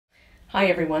Hi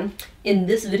everyone. In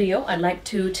this video I'd like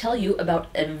to tell you about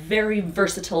a very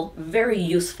versatile, very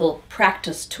useful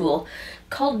practice tool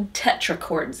called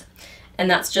Tetrachords.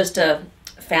 And that's just a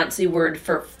fancy word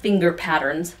for finger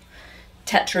patterns.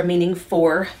 Tetra meaning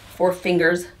four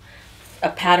fingers, a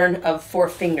pattern of 4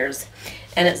 fingers.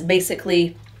 And it's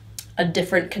basically a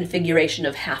different configuration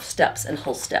of half steps and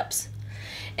whole steps.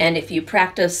 And if you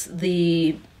practice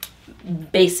the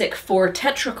basic 4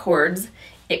 tetrachords,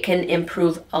 it can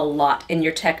improve a lot in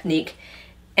your technique,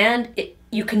 and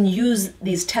you can use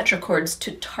these tetrachords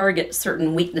to target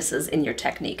certain weaknesses in your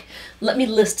technique. Let me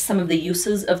list some of the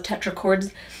uses of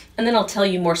tetrachords, and then I'll tell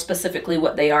you more specifically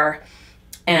what they are,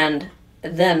 and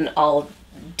then I'll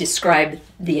describe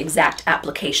the exact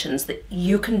applications that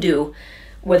you can do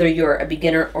whether you're a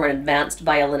beginner or an advanced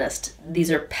violinist.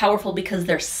 These are powerful because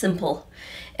they're simple,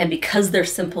 and because they're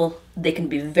simple, they can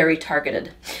be very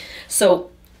targeted.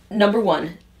 So, number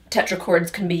 1,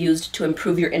 tetrachords can be used to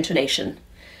improve your intonation.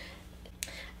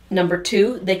 Number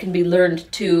 2, they can be learned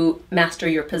to master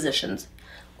your positions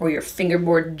or your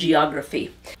fingerboard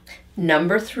geography.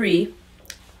 Number 3,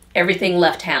 everything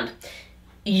left hand.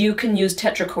 You can use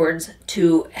tetrachords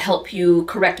to help you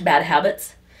correct bad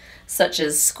habits, such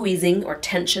as squeezing or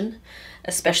tension,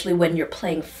 especially when you're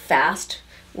playing fast.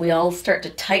 We all start to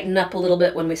tighten up a little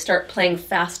bit when we start playing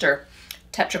faster.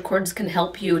 Tetrachords can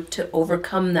help you to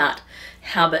overcome that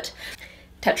habit.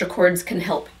 Tetrachords can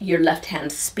help your left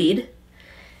hand speed.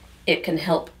 It can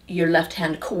help your left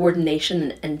hand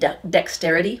coordination and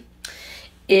dexterity.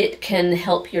 It can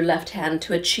help your left hand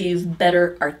to achieve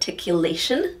better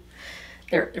articulation.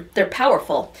 They're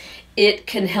powerful. It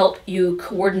can help you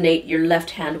coordinate your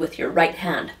left hand with your right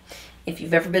hand. If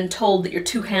you've ever been told that your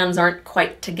 2 hands aren't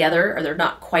quite together or they're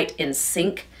not quite in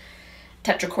sync,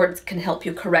 tetrachords can help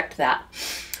you correct that.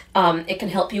 It can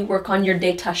help you work on your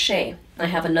détaché. I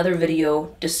have another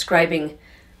video describing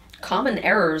common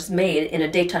errors made in a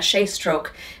détaché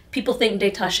stroke. People think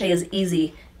détaché is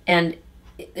easy, and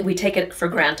we take it for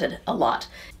granted a lot.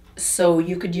 So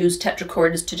you could use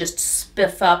tetrachords to just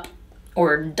spiff up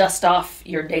or dust off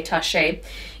your détaché.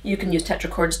 You can use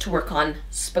tetrachords to work on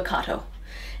spiccato.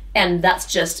 And that's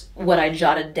just what I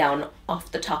jotted down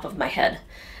off the top of my head.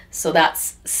 So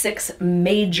that's 6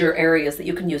 major areas that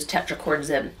you can use tetrachords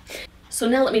in. So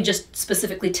now let me just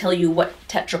specifically tell you what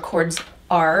tetrachords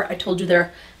are. I told you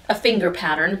they're a finger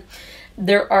pattern.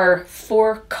 There are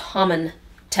 4 common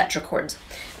tetrachords.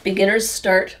 Beginners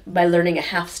start by learning a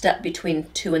half step between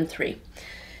 2 and 3.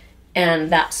 And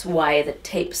that's why the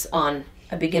tapes on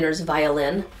a beginner's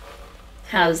violin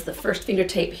has the first finger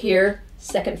tape here,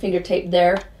 second finger tape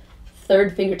there,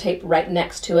 third finger tape right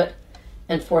next to it,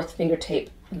 and fourth finger tape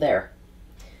there.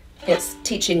 It's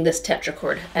teaching this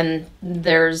tetrachord, and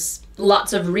there's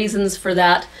lots of reasons for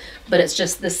that, but it's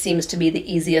just this seems to be the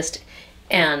easiest,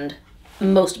 and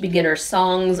most beginner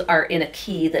songs are in a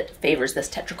key that favors this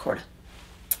tetrachord.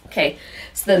 Okay,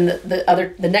 so then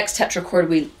the next tetrachord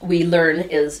we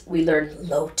learn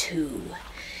low 2,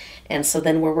 and so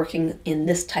then we're working in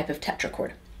this type of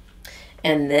tetrachord.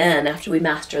 And then after we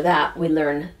master that, we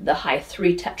learn the high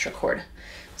 3 tetrachord.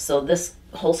 So this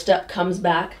whole step comes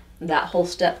back, that whole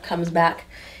step comes back,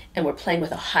 and we're playing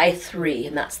with a high 3,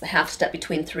 and that's the half step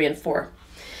between 3 and 4.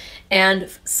 And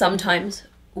sometimes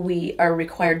we are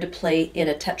required to play in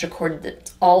a tetrachord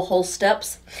that's all whole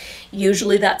steps.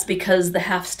 Usually that's because the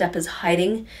half step is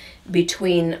hiding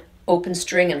between open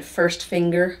string and first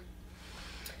finger.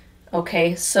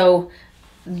 Okay, so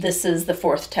this is the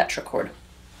 4th tetrachord.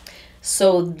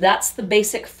 So that's the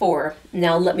basic 4.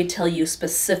 Now let me tell you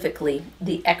specifically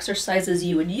the exercises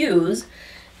you would use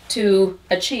to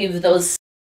achieve those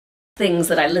things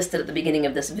that I listed at the beginning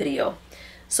of this video.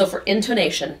 So for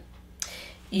intonation,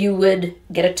 you would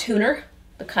get a tuner,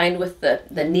 the kind with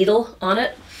the needle on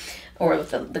it, or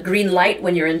with the green light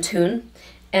when you're in tune,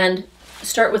 and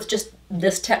start with just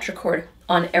this tetrachord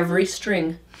on every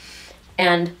string,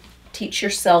 and teach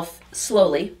yourself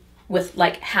slowly with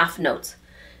like half notes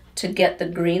to get the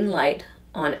green light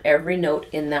on every note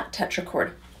in that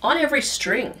tetrachord, on every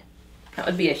string. That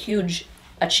would be a huge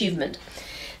achievement.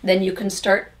 Then you can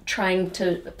start trying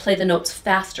to play the notes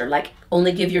faster, like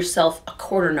only give yourself a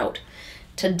quarter note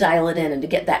to dial it in and to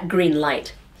get that green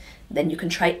light. Then you can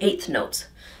try 1/8 notes.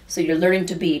 So you're learning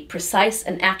to be precise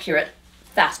and accurate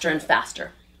faster and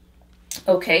faster.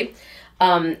 Okay,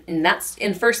 and that's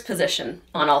in first position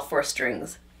on all 4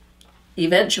 strings.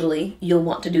 Eventually, you'll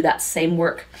want to do that same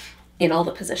work in all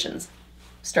the positions,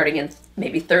 starting in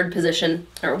maybe 3rd position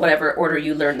or whatever order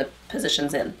you learn the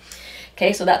positions in.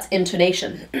 Okay, so that's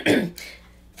intonation.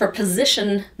 For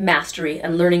position mastery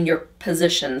and learning your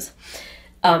positions,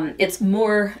 it's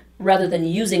more rather than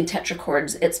using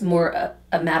tetrachords, it's more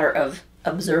a matter of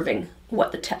observing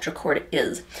what the tetrachord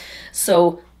is.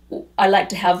 So I like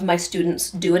to have my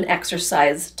students do an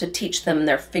exercise to teach them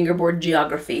their fingerboard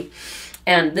geography.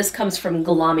 And this comes from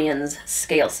Galamian's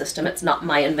scale system. It's not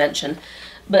my invention.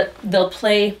 But they'll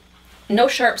play no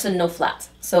sharps and no flats.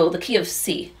 So the key of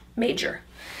C, major.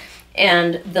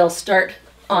 And they'll start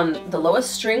on the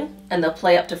lowest string and they'll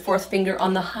play up to fourth finger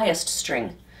on the highest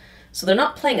string. So they're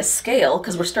not playing a scale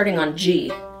because we're starting on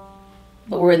G,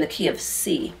 but we're in the key of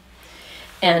C.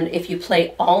 And if you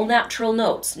play all natural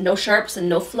notes, no sharps and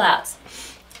no flats,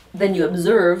 then you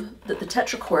observe that the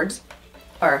tetrachords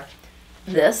are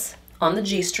this on the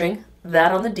G string,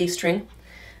 that on the D string,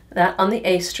 that on the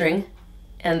A string,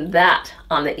 and that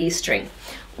on the E string.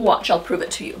 Watch, I'll prove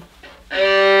it to you.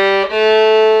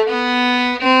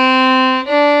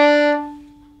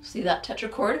 See that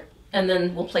tetrachord? And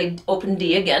then we'll play open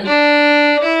D again.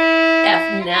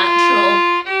 F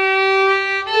natural.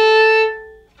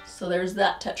 So there's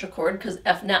that tetrachord because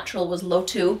F natural was low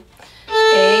 2.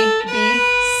 A, B,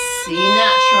 C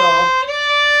natural.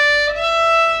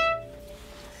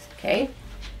 Okay,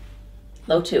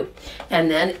 low 2.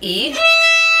 And then E,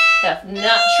 F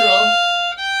natural.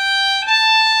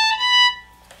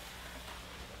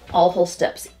 All whole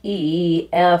steps. E,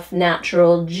 F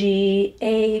natural, G,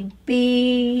 A,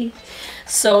 B.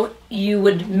 So you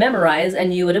would memorize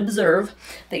and you would observe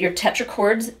that your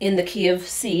tetrachords in the key of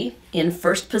C in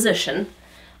first position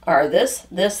are this,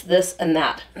 this, this, and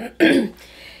that. And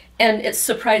it's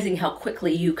surprising how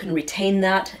quickly you can retain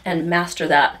that and master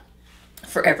that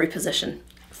for every position,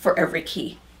 for every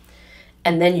key.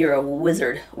 And then you're a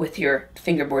wizard with your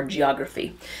fingerboard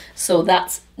geography. So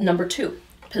that's number 2.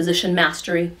 Position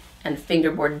mastery and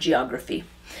fingerboard geography.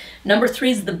 Number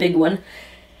 3 is the big one.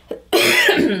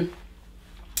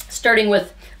 Starting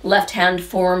with left hand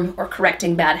form or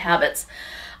correcting bad habits.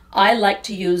 I like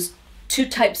to use 2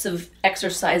 types of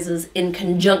exercises in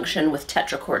conjunction with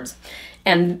tetrachords.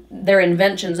 And they're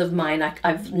inventions of mine.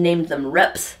 I've named them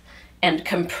reps and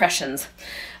compressions.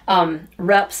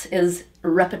 Reps is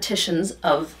repetitions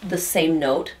of the same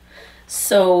note.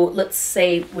 So let's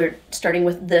say we're starting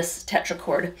with this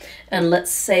tetrachord, and let's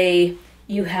say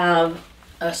you have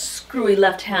a screwy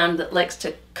left hand that likes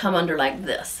to come under like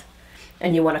this,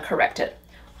 and you want to correct it.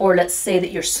 Or let's say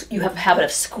that you have a habit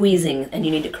of squeezing and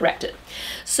you need to correct it.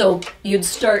 So you'd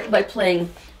start by playing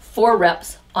 4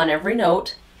 reps on every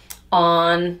note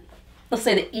on, let's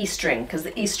say, the E string, because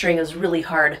the E string is really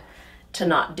hard to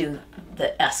not do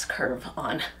the S curve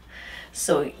on.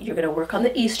 So you're going to work on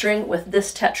the E string with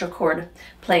this tetrachord,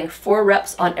 playing 4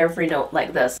 reps on every note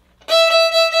like this.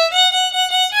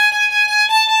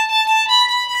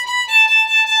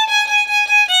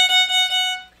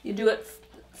 You do it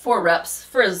 4 reps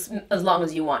for as long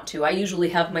as you want to. I usually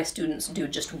have my students do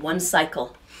just 1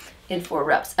 cycle in 4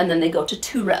 reps, and then they go to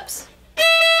 2 reps.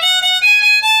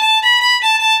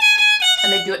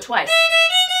 And they do it twice.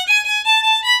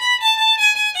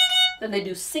 Then they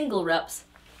do single reps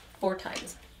 4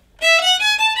 times.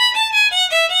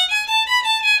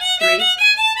 3,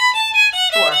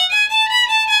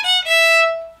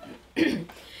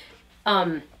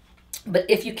 4. But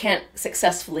if you can't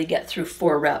successfully get through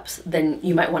 4 reps, then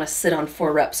you might want to sit on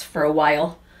 4 reps for a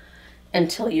while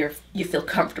until you feel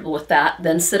comfortable with that.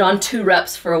 Then sit on 2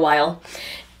 reps for a while.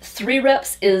 3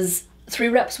 reps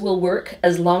will work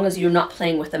as long as you're not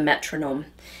playing with a metronome.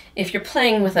 If you're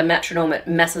playing with a metronome, it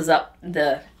messes up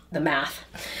the math.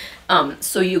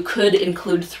 So you could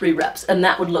include 3 reps, and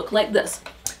that would look like this.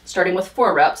 Starting with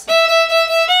 4 reps.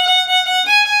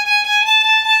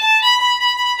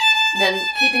 Then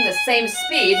keeping the same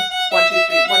speed, 1, 2, 3,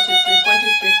 1, 2, 3, 1,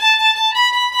 2, 3.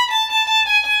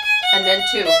 And then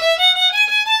 2.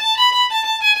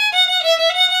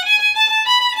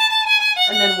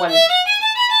 And then 1.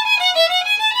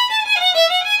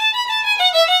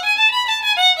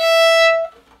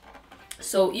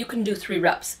 So you can do 3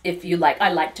 reps if you like. I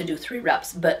like to do 3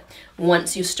 reps, but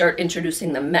once you start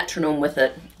introducing the metronome with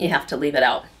it, you have to leave it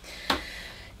out.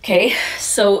 Okay,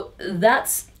 so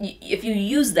that's, if you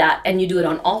use that and you do it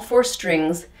on all 4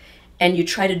 strings and you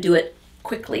try to do it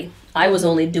quickly. I was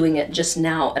only doing it just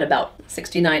now at about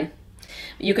 69.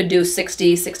 You could do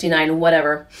 60, 69,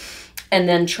 whatever, and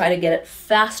then try to get it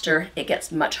faster. It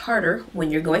gets much harder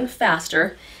when you're going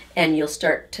faster, and you'll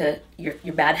start to,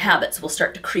 your bad habits will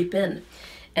start to creep in.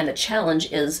 And the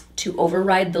challenge is to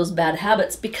override those bad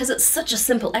habits because it's such a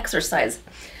simple exercise.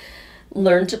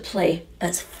 Learn to play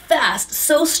as fast,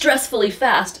 so stressfully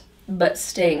fast, but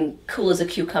staying cool as a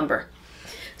cucumber.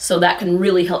 So that can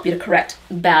really help you to correct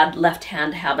bad left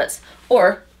hand habits,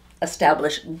 or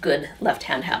establish good left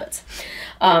hand habits.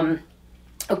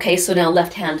 Okay, so now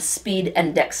left hand speed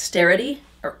and dexterity,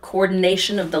 or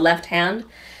coordination of the left hand.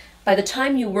 By the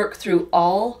time you work through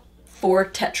all 4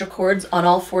 tetrachords on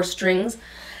all 4 strings,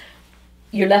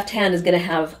 your left hand is going to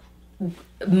have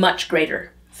much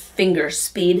greater finger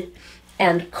speed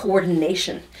and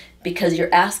coordination because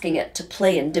you're asking it to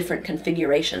play in different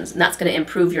configurations, and that's going to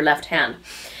improve your left hand.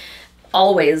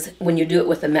 Always, when you do it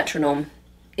with a metronome,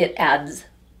 it adds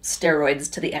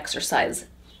steroids to the exercise.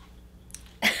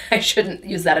 I shouldn't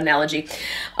use that analogy.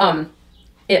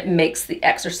 It makes the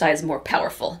exercise more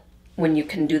powerful when you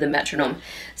can do the metronome.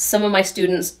 Some of my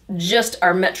students just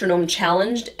are metronome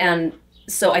challenged, and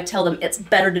so I tell them it's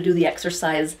better to do the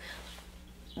exercise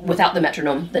without the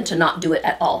metronome than to not do it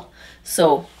at all.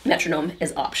 So metronome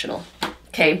is optional.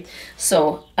 Okay,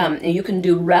 so you can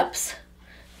do reps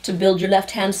to build your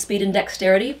left hand speed and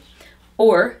dexterity,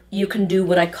 or you can do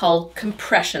what I call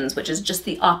compressions, which is just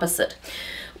the opposite.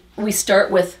 We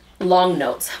start with long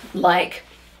notes, like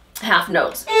half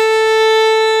notes.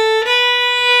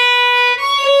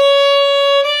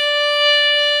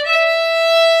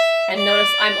 And notice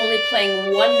I'm only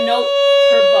playing 1 note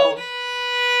per bow.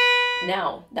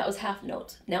 Now, that was half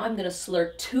notes. Now I'm going to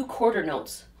slur 2 quarter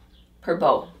notes per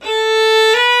bow.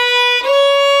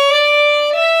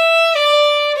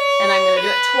 And I'm going to do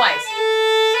it twice.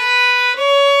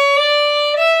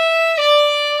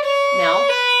 Now,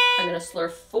 I'm going to slur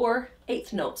 4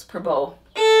 eighth notes per bow.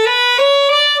 And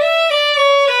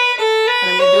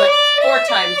I'm going to do it 4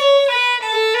 times.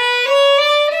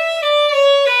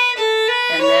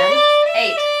 And then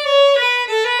 8.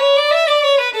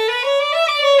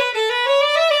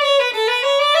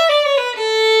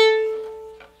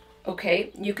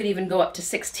 Okay, you could even go up to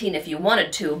 16 if you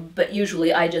wanted to, but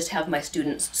usually I just have my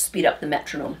students speed up the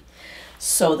metronome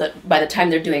so that by the time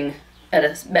they're doing at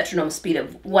a metronome speed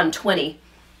of 120,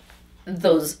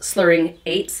 those slurring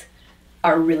 8s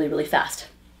are really, really fast.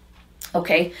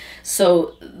 Okay,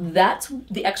 so that's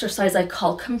the exercise I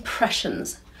call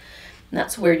compressions. And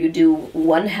that's where you do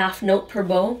 1 half note per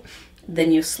bow,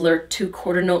 then you slur 2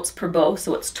 quarter notes per bow,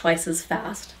 so it's twice as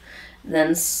fast,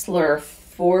 then slur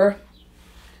 4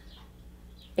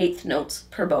 eighth notes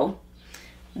per bow,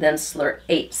 then slur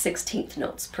 8 16th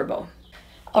notes per bow.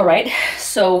 All right,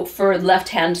 so for left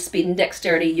hand speed and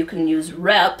dexterity, you can use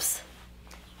reps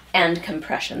and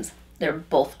compressions. They're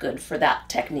both good for that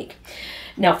technique.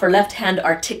 Now for left hand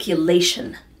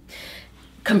articulation,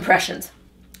 compressions.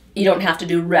 You don't have to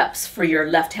do reps for your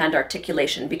left hand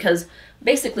articulation because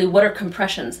basically what are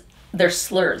compressions? They're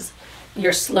slurs.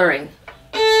 You're slurring.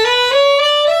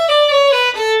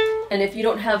 And if you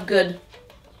don't have good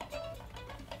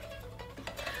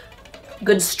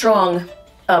strong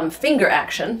finger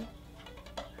action,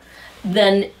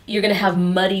 then you're going to have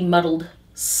muddy, muddled,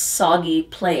 soggy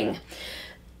playing.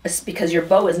 It's because your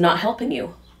bow is not helping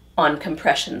you on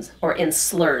compressions or in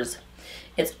slurs.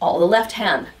 It's all the left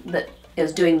hand that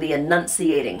is doing the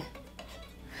enunciating.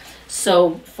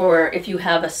 So if you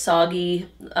have a soggy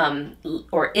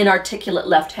or inarticulate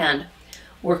left hand,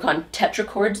 work on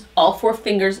tetrachords, all 4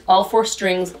 fingers, all 4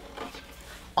 strings,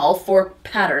 all 4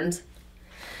 patterns,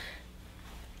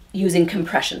 using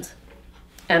compressions.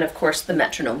 And of course the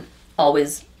metronome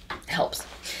always helps.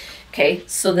 Okay,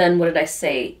 so then what did I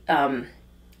say?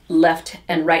 Left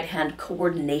and right hand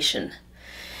coordination.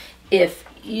 If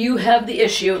you have the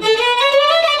issue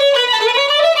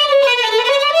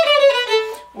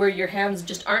where your hands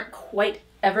just aren't quite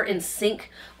ever in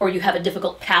sync, or you have a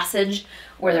difficult passage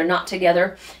where they're not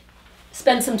together,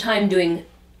 spend some time doing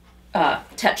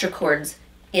tetrachords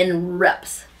in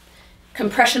reps.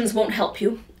 Compressions won't help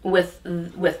you with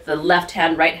the left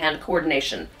hand, right hand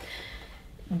coordination.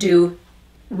 Do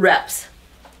reps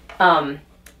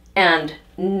and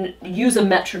use a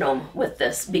metronome with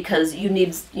this because you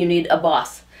need a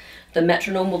boss. The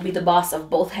metronome will be the boss of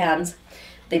both hands.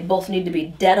 They both need to be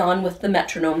dead on with the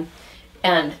metronome,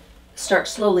 and start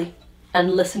slowly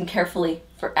and listen carefully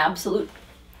for absolute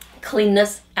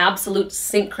cleanness, absolute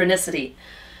synchronicity,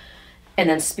 and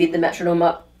then speed the metronome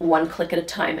up 1 click at a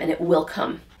time and it will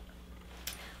come.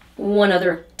 One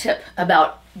other tip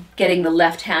about getting the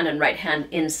left hand and right hand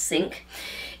in sync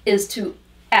is to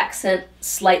accent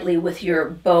slightly with your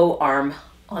bow arm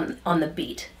on the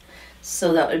beat.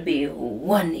 So that would be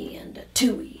 1E and a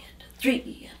 2E and a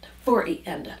 3E and a 4E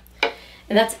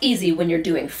and that's easy when you're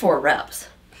doing 4 reps.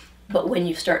 But when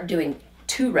you start doing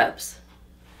 2 reps,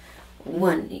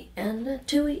 1E and a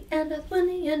 2E and a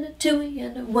 1E and a 2E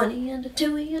and a 1E and a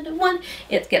 2E and a 1,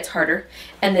 it gets harder.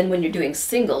 And then when you're doing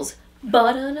singles,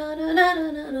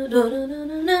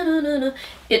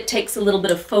 It takes a little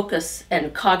bit of focus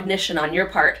and cognition on your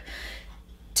part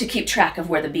to keep track of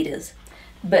where the beat is.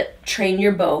 But train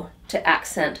your bow to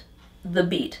accent the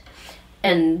beat.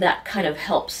 And that kind of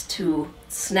helps to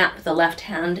snap the left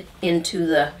hand into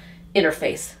the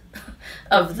interface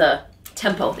of the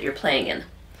tempo that you're playing in.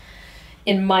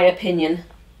 In my opinion,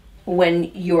 when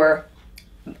your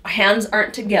hands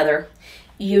aren't together,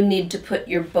 you need to put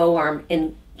your bow arm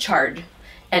in charge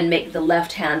and make the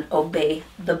left hand obey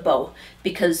the bow.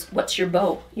 Because what's your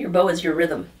bow? Your bow is your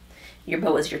rhythm. Your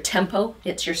bow is your tempo,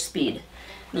 it's your speed.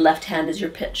 The left hand is your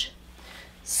pitch.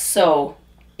 So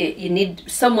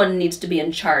someone needs to be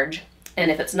in charge,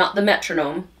 and if it's not the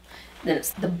metronome, then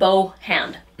it's the bow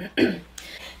hand.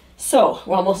 So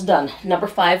we're almost done. Number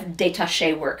 5,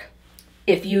 détaché work.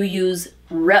 If you use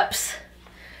reps,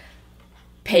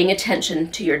 paying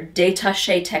attention to your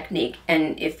détaché technique,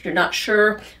 and if you're not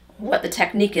sure what the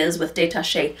technique is with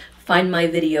détaché, find my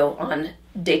video on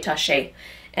détaché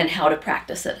and how to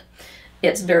practice it.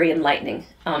 It's very enlightening.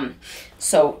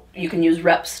 So you can use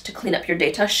reps to clean up your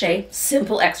détaché,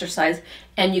 simple exercise,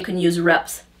 and you can use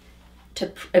reps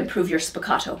to improve your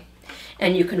spiccato.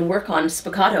 And you can work on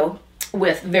spiccato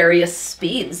with various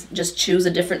speeds. Just choose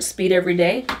a different speed every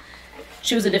day.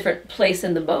 Choose a different place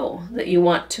in the bow that you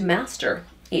want to master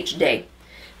each day.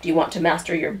 Do you want to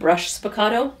master your brush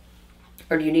spiccato,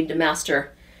 or do you need to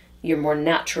master your more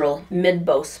natural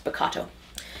mid-bow spiccato?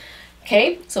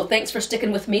 Okay, so thanks for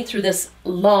sticking with me through this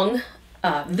long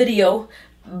video.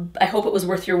 I hope it was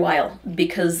worth your while,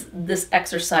 because this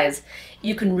exercise,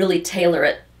 you can really tailor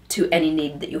it to any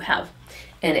need that you have.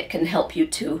 And it can help you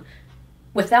to,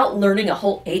 without learning a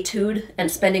whole etude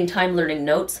and spending time learning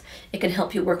notes, it can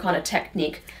help you work on a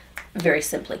technique very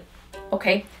simply.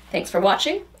 Okay, thanks for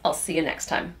watching. I'll see you next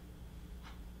time.